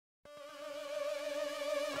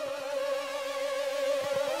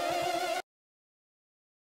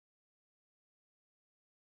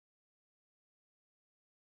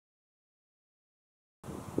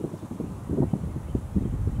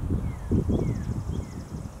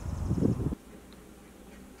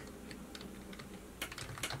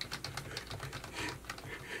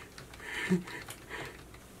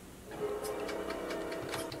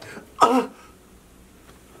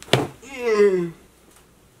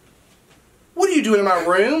you doing in my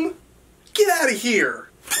room? Get out of here.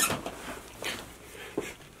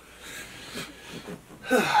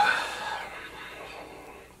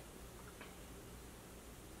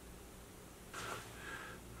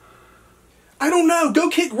 I don't know. Go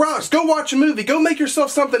kick rocks. Go watch a movie. Go make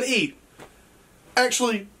yourself something to eat.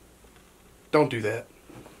 Actually, don't do that.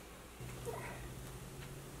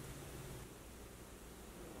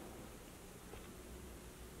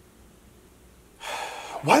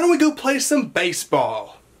 Why don't we go play some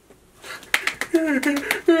baseball?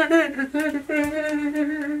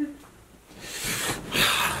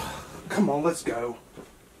 Come on, let's go.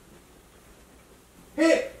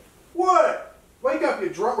 Hey, what? Wake up, you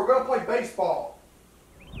drunk. We're going to play baseball.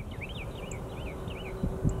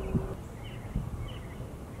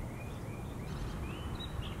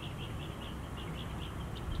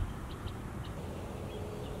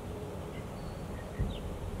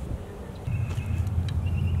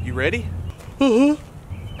 You ready?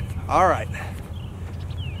 Mm-hmm. All right.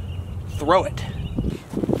 Throw it.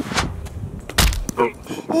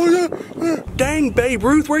 Oh, dang, Babe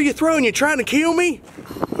Ruth, where are you throwing? You trying to kill me?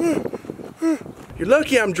 You're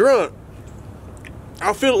lucky I'm drunk.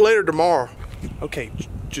 I'll feel it later tomorrow. Okay,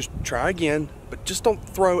 just try again, but just don't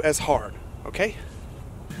throw as hard, okay?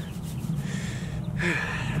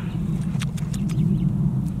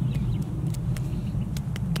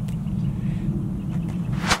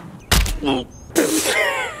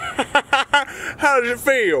 How does it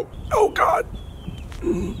feel? Oh, God.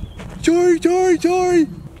 Sorry.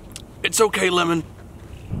 It's okay, Lemon.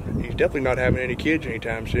 He's definitely not having any kids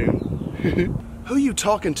anytime soon. Who you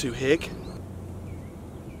talking to, Hick?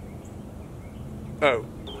 Oh,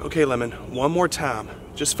 okay, Lemon. One more time.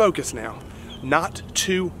 Just focus now. Not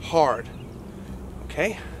too hard.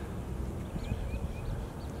 Okay?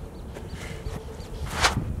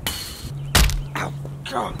 Ow,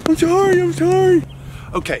 God. I'm sorry.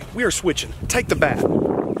 Okay, we are switching. Take the bat.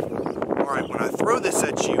 Alright, when I throw this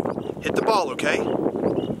at you, hit the ball, okay?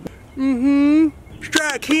 Mm-hmm.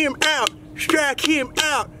 Strike him out! Strike him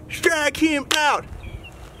out! Strike him out!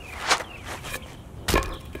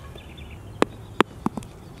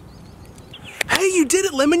 Hey, you did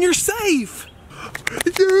it, Lemon! You're safe!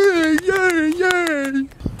 Yay!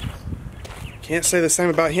 Can't say the same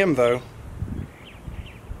about him, though.